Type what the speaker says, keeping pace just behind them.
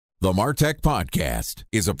The MarTech Podcast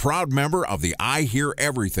is a proud member of the I Hear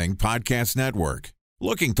Everything Podcast Network.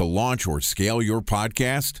 Looking to launch or scale your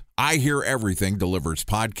podcast? I Hear Everything delivers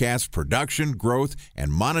podcast production, growth,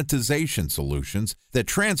 and monetization solutions that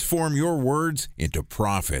transform your words into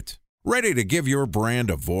profit. Ready to give your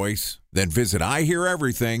brand a voice? Then visit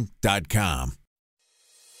iheareverything.com.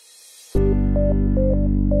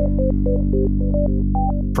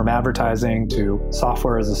 From advertising to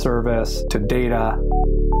software as a service to data.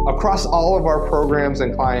 Across all of our programs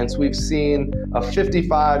and clients, we've seen a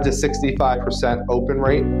 55 to 65% open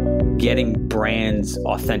rate. Getting brands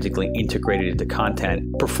authentically integrated into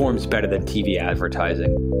content performs better than TV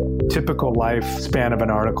advertising. Typical lifespan of an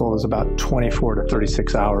article is about 24 to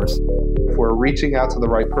 36 hours. If we're reaching out to the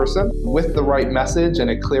right person with the right message and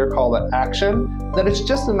a clear call to action, then it's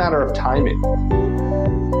just a matter of timing.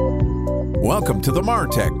 Welcome to the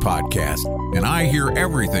MarTech Podcast, an I Hear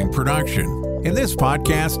Everything production. In this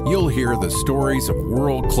podcast, you'll hear the stories of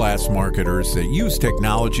world-class marketers that use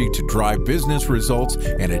technology to drive business results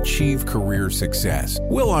and achieve career success.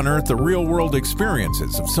 We'll unearth the real-world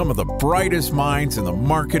experiences of some of the brightest minds in the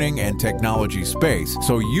marketing and technology space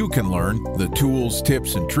so you can learn the tools,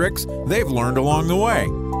 tips, and tricks they've learned along the way.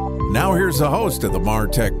 Now here's the host of the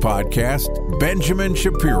MarTech Podcast, Benjamin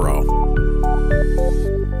Shapiro.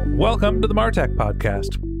 Welcome to the MarTech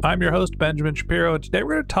Podcast. I'm your host, Benjamin Shapiro, and today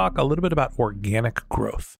we're going to talk a little bit about organic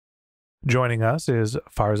growth. Joining us is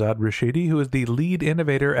Farzad Rashidi, who is the lead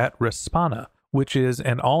innovator at Respona, which is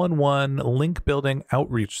an all-in-one link-building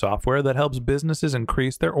outreach software that helps businesses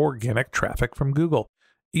increase their organic traffic from Google.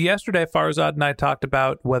 Yesterday, Farzad and I talked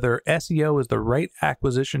about whether SEO is the right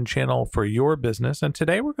acquisition channel for your business, and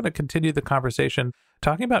today we're going to continue the conversation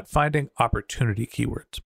talking about finding opportunity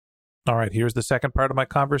keywords. All right, here's the second part of my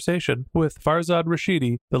conversation with Farzad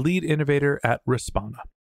Rashidi, the lead innovator at Respona.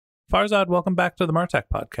 Farzad, welcome back to the MarTech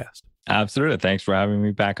Podcast. Absolutely. Thanks for having me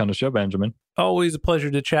back on the show, Benjamin. Always a pleasure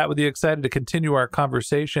to chat with you. Excited to continue our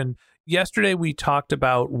conversation. Yesterday, we talked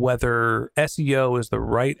about whether SEO is the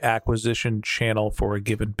right acquisition channel for a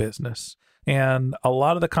given business. And a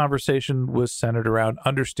lot of the conversation was centered around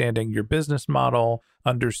understanding your business model,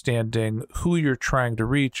 understanding who you're trying to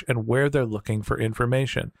reach, and where they're looking for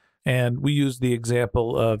information. And we use the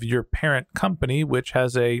example of your parent company, which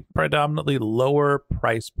has a predominantly lower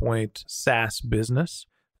price point SaaS business.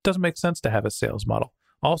 It doesn't make sense to have a sales model.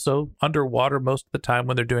 Also, underwater most of the time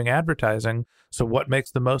when they're doing advertising. So what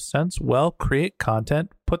makes the most sense? Well, create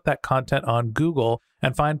content, put that content on Google,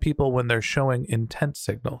 and find people when they're showing intent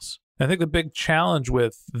signals. I think the big challenge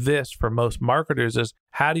with this for most marketers is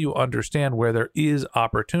how do you understand where there is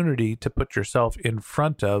opportunity to put yourself in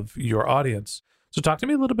front of your audience? So talk to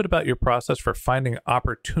me a little bit about your process for finding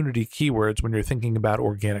opportunity keywords when you're thinking about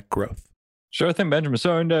organic growth. Sure thing, Benjamin.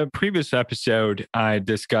 So in the previous episode, I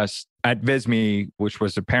discussed at Visme, which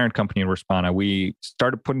was the parent company in Respona, we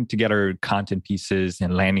started putting together content pieces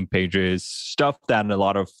and landing pages, stuff that a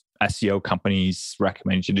lot of SEO companies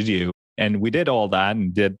recommend you to do. And we did all that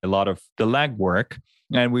and did a lot of the legwork.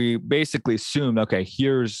 And we basically assumed, okay,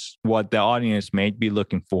 here's what the audience may be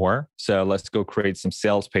looking for. So let's go create some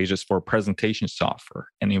sales pages for presentation software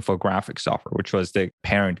and infographic software, which was the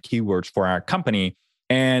parent keywords for our company.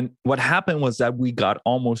 And what happened was that we got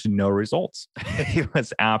almost no results. It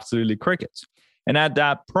was absolutely crickets. And at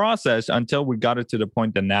that process, until we got it to the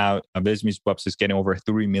point that now Visme's website is getting over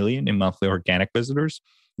 3 million in monthly organic visitors,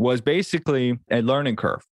 was basically a learning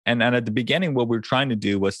curve. And at the beginning, what we were trying to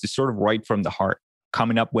do was to sort of write from the heart,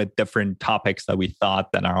 coming up with different topics that we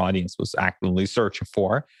thought that our audience was actively searching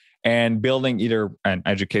for and building either an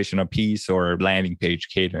educational piece or landing page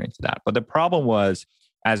catering to that. But the problem was,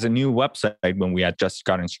 as a new website, when we had just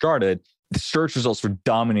gotten started, the search results were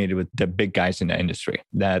dominated with the big guys in the industry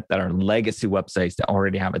that are legacy websites that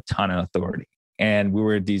already have a ton of authority. And we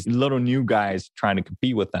were these little new guys trying to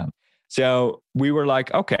compete with them. So we were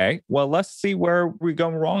like, okay, well, let's see where we're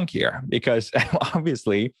going wrong here. Because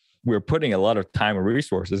obviously, we're putting a lot of time and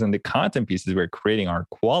resources in the content pieces we're creating are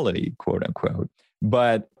quality, quote unquote,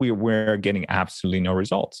 but we're getting absolutely no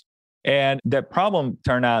results. And the problem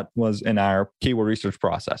turned out was in our keyword research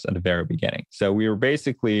process at the very beginning. So we were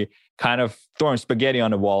basically kind of throwing spaghetti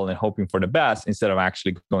on the wall and hoping for the best instead of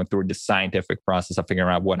actually going through the scientific process of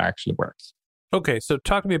figuring out what actually works. Okay, so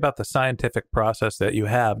talk to me about the scientific process that you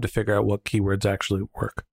have to figure out what keywords actually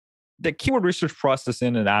work. The keyword research process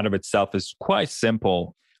in and out of itself is quite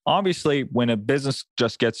simple. Obviously, when a business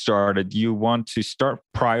just gets started, you want to start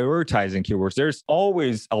prioritizing keywords. There's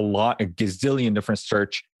always a gazillion different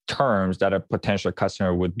search terms that a potential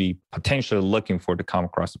customer would be potentially looking for to come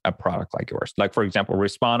across a product like yours. Like, for example,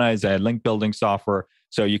 Respona is a link building software.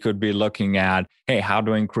 So you could be looking at, hey, how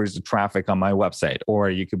do I increase the traffic on my website? Or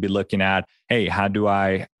you could be looking at, hey, how do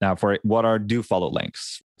I, now for what are do follow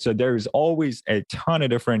links? So there's always a ton of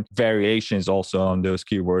different variations also on those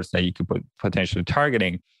keywords that you could put potentially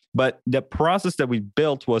targeting. But the process that we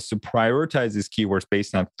built was to prioritize these keywords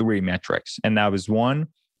based on 3 metrics. And that was one,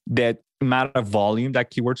 that amount of volume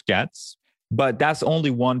that keywords gets. But that's only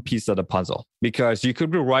one piece of the puzzle, because you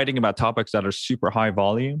could be writing about topics that are super high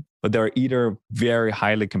volume, but they're either very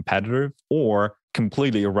highly competitive or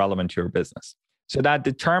completely irrelevant to your business. So that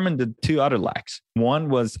determined the 2 other legs. One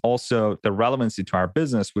was also the relevancy to our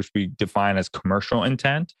business, which we define as commercial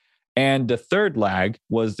intent. And the third leg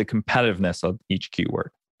was the competitiveness of each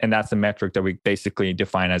keyword. And that's the metric that we basically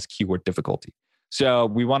define as keyword difficulty. So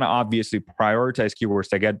we want to obviously prioritize keywords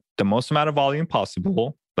that get the most amount of volume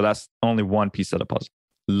possible, but that's only one piece of the puzzle.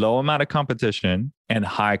 Low amount of competition and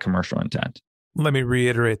high commercial intent. Let me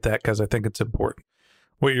reiterate that because I think it's important.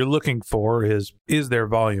 What you're looking for is there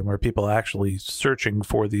volume? Are people actually searching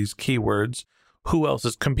for these keywords? Who else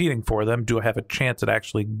is competing for them? Do I have a chance at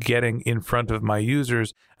actually getting in front of my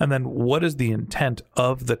users? And then what is the intent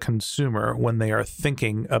of the consumer when they are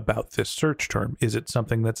thinking about this search term? Is it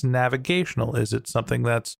something that's navigational? Is it something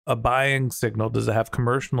that's a buying signal? Does it have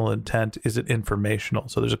commercial intent? Is it informational?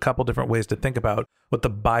 So there's a couple different ways to think about what the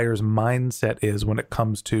buyer's mindset is when it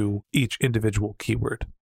comes to each individual keyword.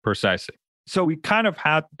 Precisely. So we kind of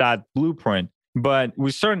had that blueprint, but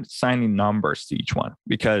we started assigning numbers to each one,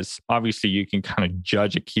 because obviously you can kind of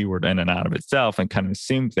judge a keyword in and out of itself and kind of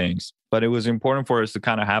assume things. But it was important for us to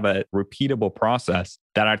kind of have a repeatable process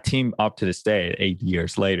that our team up to this day, 8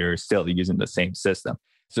 years later, is still using the same system,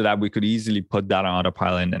 so that we could easily put that on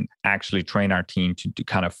autopilot and actually train our team to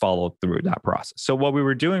kind of follow through that process. So what we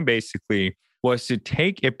were doing basically was to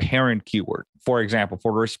take a parent keyword. For example,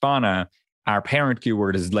 for Respona, our parent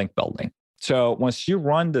keyword is link building. So once you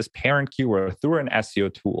run this parent keyword through an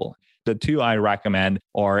SEO tool, the 2 I recommend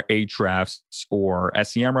are Ahrefs or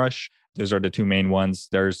SEMrush. Those are the 2 main ones.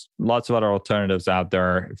 There's lots of other alternatives out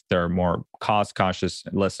there. If they're more cost-conscious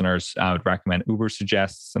listeners, I would recommend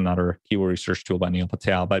Ubersuggest, another keyword research tool by Neil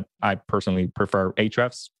Patel. But I personally prefer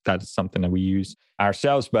Ahrefs. That's something that we use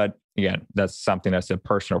ourselves. But again, that's something that's a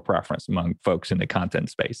personal preference among folks in the content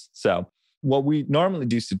space. So what we normally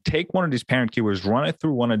do is to take one of these parent keywords, run it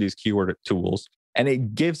through one of these keyword tools, and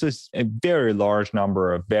it gives us a very large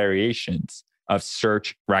number of variations of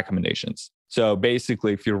search recommendations. So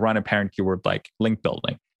basically, if you run a parent keyword like link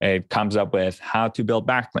building, it comes up with how to build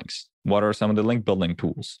backlinks. What are some of the link building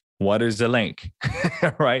tools? What is a link,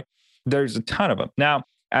 right? There's a ton of them. Now,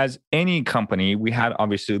 as any company, we had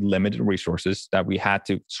obviously limited resources that we had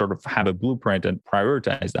to sort of have a blueprint and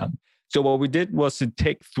prioritize them. So what we did was to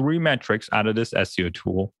take 3 metrics out of this SEO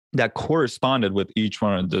tool that corresponded with each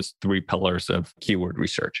one of those 3 pillars of keyword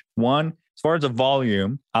research. One, as far as the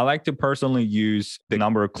volume, I like to personally use the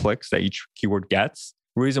number of clicks that each keyword gets.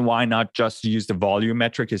 The reason why not just use the volume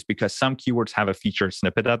metric is because some keywords have a featured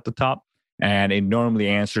snippet at the top, and it normally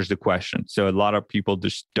answers the question. So a lot of people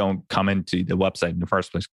just don't come into the website in the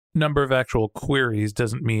first place. Number of actual queries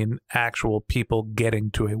doesn't mean actual people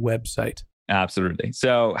getting to a website. Absolutely.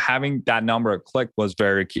 So having that number of click was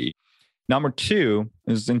very key. Number 2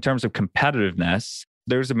 is in terms of competitiveness,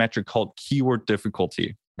 there's a metric called keyword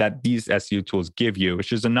difficulty that these SEO tools give you,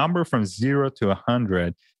 which is a number from 0 to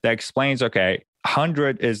 100 that explains, okay,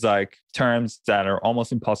 100 is like terms that are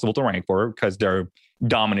almost impossible to rank for because they're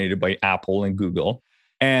dominated by Apple and Google.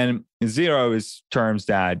 And 0 is terms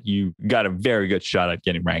that you got a very good shot at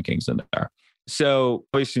getting rankings in there. So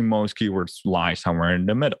obviously most keywords lie somewhere in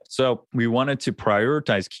the middle. So we wanted to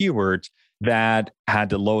prioritize keywords that had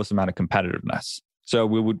the lowest amount of competitiveness. So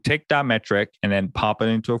we would take that metric and then pop it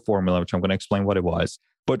into a formula, which I'm going to explain what it was.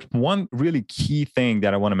 But one really key thing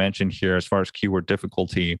that I want to mention here as far as keyword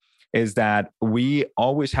difficulty is that we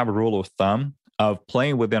always have a rule of thumb of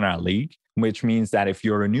playing within our league, which means that if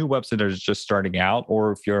you're a new website that is just starting out,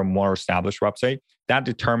 or if you're a more established website, that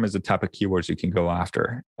determines the type of keywords you can go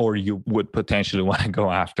after, or you would potentially want to go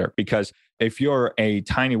after. Because if you're a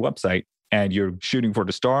tiny website and you're shooting for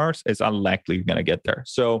the stars, it's unlikely you're going to get there.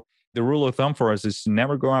 So the rule of thumb for us is to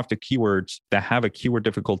never go after keywords that have a keyword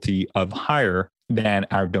difficulty of higher than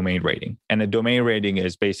our domain rating. And a domain rating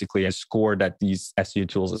is basically a score that these SEO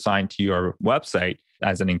tools assign to your website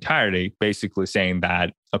as an entirety, basically saying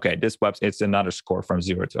that, okay, this website, it's another score from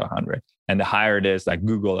 0 to 100. And the higher it is, like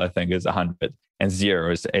Google, I think is 100. And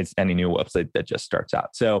 0 is it's any new website that just starts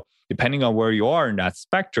out. So depending on where you are in that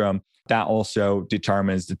spectrum, that also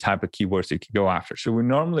determines the type of keywords you can go after. So we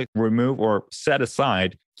normally remove or set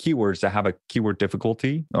aside keywords that have a keyword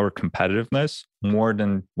difficulty or competitiveness more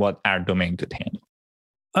than what our domain could handle.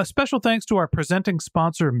 A special thanks to our presenting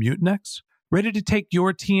sponsor, Mutinex. Ready to take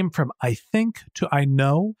your team from I think to I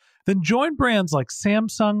know? Then join brands like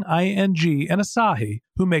Samsung, ING, and Asahi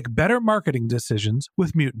who make better marketing decisions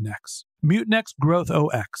with Mutinex. Mutinex Growth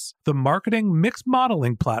OX, the marketing mix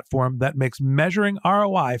modeling platform that makes measuring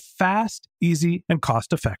ROI fast, easy, and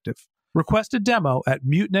cost-effective. Request a demo at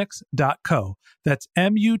mutinex.co. That's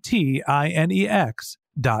MUTINEX.co.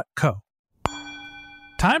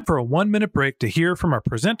 Time for a 1-minute break to hear from our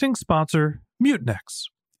presenting sponsor, Mutinex.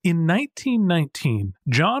 In 1919,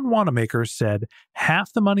 John Wanamaker said,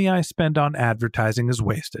 "Half the money I spend on advertising is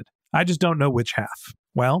wasted. I just don't know which half."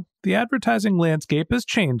 Well, the advertising landscape has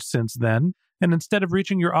changed since then, and instead of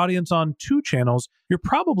reaching your audience on 2 channels, you're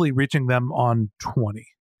probably reaching them on 20.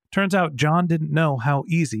 Turns out John didn't know how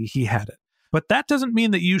easy he had it. But that doesn't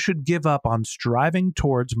mean that you should give up on striving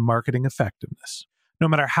towards marketing effectiveness. No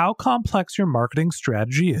matter how complex your marketing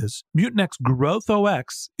strategy is, Mutinex Growth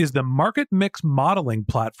OX is the market mix modeling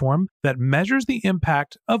platform that measures the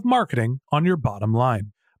impact of marketing on your bottom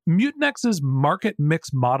line. Mutinex's market mix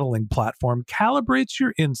modeling platform calibrates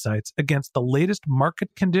your insights against the latest market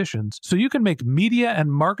conditions so you can make media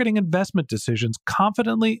and marketing investment decisions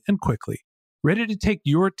confidently and quickly. Ready to take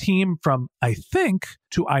your team from I think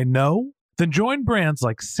to I know? Then join brands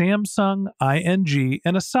like Samsung, ING,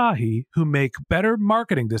 and Asahi who make better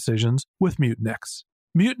marketing decisions with Mutinex.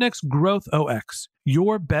 Mutinex Growth OX.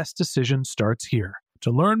 Your best decision starts here. To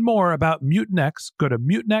learn more about Mutinex, go to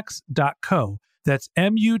mutinex.co. That's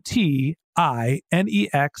MUTINEX.co.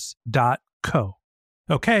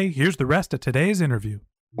 Okay, here's the rest of today's interview.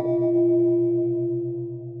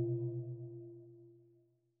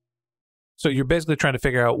 So you're basically trying to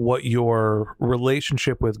figure out what your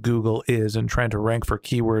relationship with Google is and trying to rank for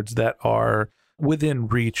keywords that are within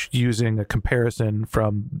reach using a comparison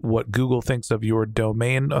from what Google thinks of your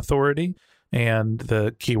domain authority and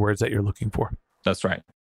the keywords that you're looking for. That's right.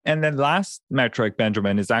 And then last metric,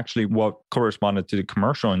 Benjamin, is actually what corresponded to the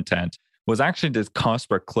commercial intent, was actually the cost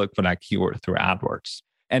per click for that keyword through AdWords.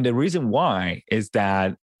 And the reason why is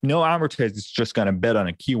that no advertiser is just going to bid on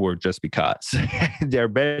a keyword just because. They're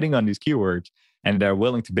betting on these keywords and they're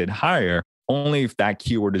willing to bid higher only if that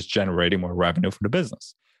keyword is generating more revenue for the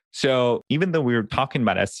business. So even though we're talking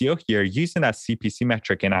about SEO here, using that CPC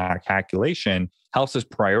metric in our calculation helps us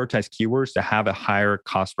prioritize keywords that have a higher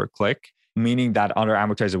cost per click, meaning that other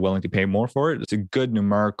advertisers are willing to pay more for it. It's a good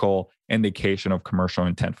numerical indication of commercial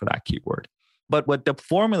intent for that keyword. But what the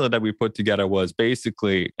formula that we put together was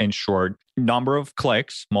basically, in short, number of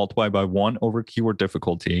clicks multiplied by 1 over keyword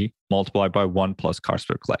difficulty multiplied by 1 plus cost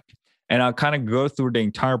per click. And I'll kind of go through the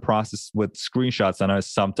entire process with screenshots. I know it's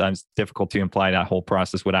sometimes difficult to imply that whole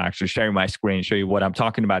process without actually sharing my screen, show you what I'm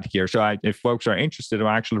talking about here. So if folks are interested, I've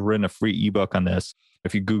actually written a free ebook on this.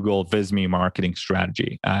 If you Google Visme marketing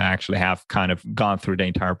strategy, I actually have kind of gone through the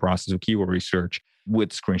entire process of keyword research with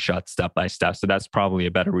screenshots step by step. So that's probably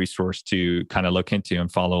a better resource to kind of look into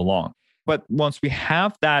and follow along. But once we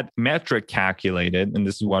have that metric calculated, and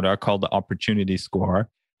this is what I call the opportunity score,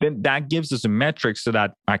 then that gives us a metric so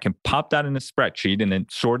that I can pop that in a spreadsheet and then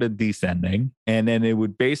sort it descending. And then it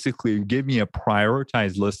would basically give me a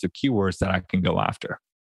prioritized list of keywords that I can go after.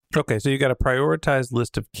 Okay, so you got a prioritized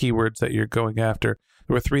list of keywords that you're going after.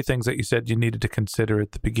 There were 3 things that you said you needed to consider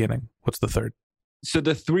at the beginning. What's the third? So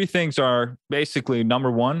the 3 things are basically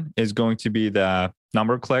number 1 is going to be the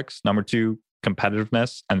number of clicks, number 2,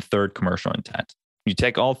 competitiveness, and 3rd, commercial intent. You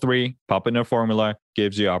take all 3, pop in a formula,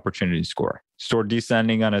 gives you opportunity score. Sort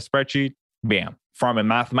descending on a spreadsheet, bam. From a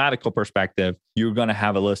mathematical perspective, you're going to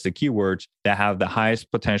have a list of keywords that have the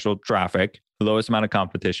highest potential traffic, lowest amount of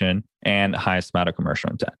competition, and highest amount of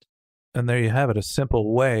commercial intent. And there you have it, a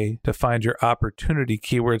simple way to find your opportunity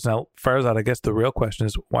keywords. Now, Farzad, I guess the real question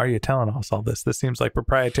is, why are you telling us all this? This seems like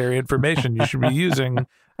proprietary information you should be using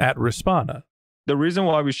at Respona. The reason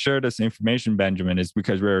why we share this information, Benjamin, is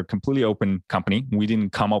because we're a completely open company. We didn't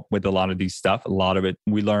come up with a lot of these stuff. A lot of it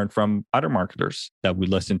we learned from other marketers that we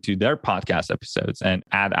listened to their podcast episodes and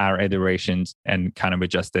add our iterations and kind of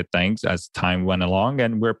adjusted things as time went along.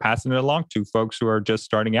 And we're passing it along to folks who are just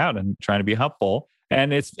starting out and trying to be helpful.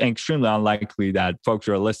 And it's extremely unlikely that folks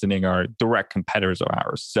who are listening are direct competitors of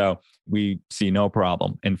ours. So we see no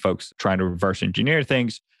problem in folks trying to reverse engineer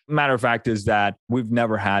things. Matter of fact is that we've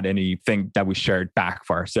never had anything that we shared back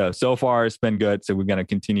for. So far it's been good. So we're going to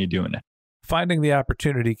continue doing it. Finding the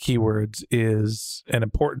opportunity keywords is an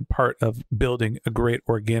important part of building a great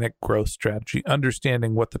organic growth strategy.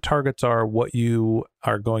 Understanding what the targets are, what you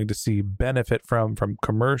are going to see benefit from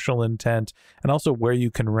commercial intent, and also where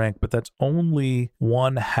you can rank. But that's only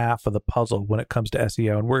one half of the puzzle when it comes to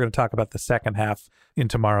SEO. And we're going to talk about the second half in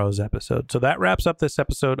tomorrow's episode. So that wraps up this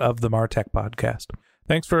episode of the MarTech Podcast.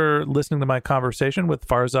 Thanks for listening to my conversation with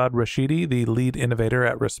Farzad Rashidi, the lead innovator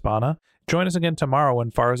at Respona. Join us again tomorrow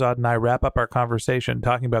when Farzad and I wrap up our conversation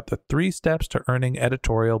talking about the 3 steps to earning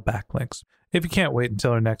editorial backlinks. If you can't wait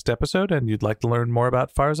until our next episode and you'd like to learn more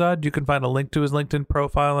about Farzad, you can find a link to his LinkedIn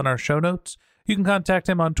profile in our show notes. You can contact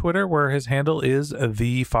him on Twitter, where his handle is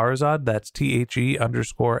the Farzad. That's THE_FARZAD.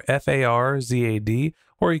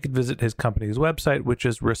 Or you can visit his company's website, which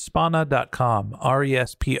is respona.com,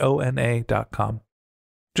 RESPONA.com.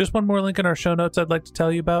 Just one more link in our show notes I'd like to tell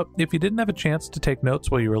you about. If you didn't have a chance to take notes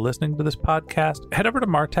while you were listening to this podcast, head over to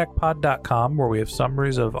martechpod.com, where we have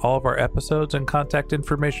summaries of all of our episodes and contact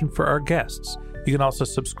information for our guests. You can also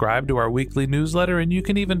subscribe to our weekly newsletter, and you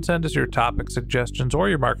can even send us your topic suggestions or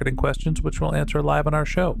your marketing questions, which we'll answer live on our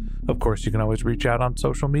show. Of course, you can always reach out on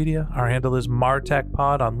social media. Our handle is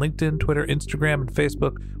MarTechPod on LinkedIn, Twitter, Instagram, and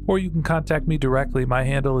Facebook, or you can contact me directly. My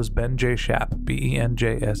handle is Ben J. Shap,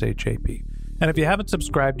 BenJShap. And if you haven't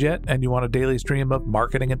subscribed yet and you want a daily stream of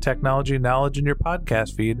marketing and technology knowledge in your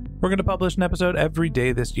podcast feed, we're going to publish an episode every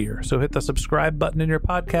day this year. So hit the subscribe button in your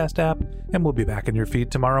podcast app, and we'll be back in your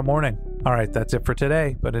feed tomorrow morning. All right, that's it for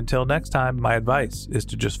today. But until next time, my advice is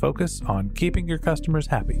to just focus on keeping your customers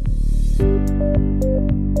happy.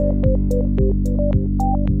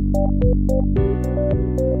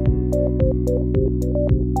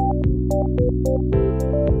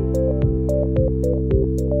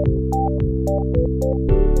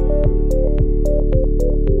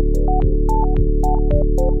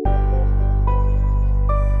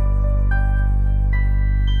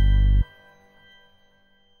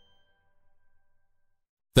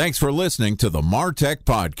 Thanks for listening to the MarTech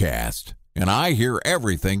Podcast, and I Hear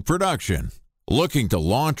Everything production. Looking to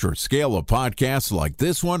launch or scale a podcast like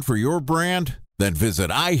this one for your brand? Then visit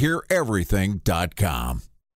iheareverything.com.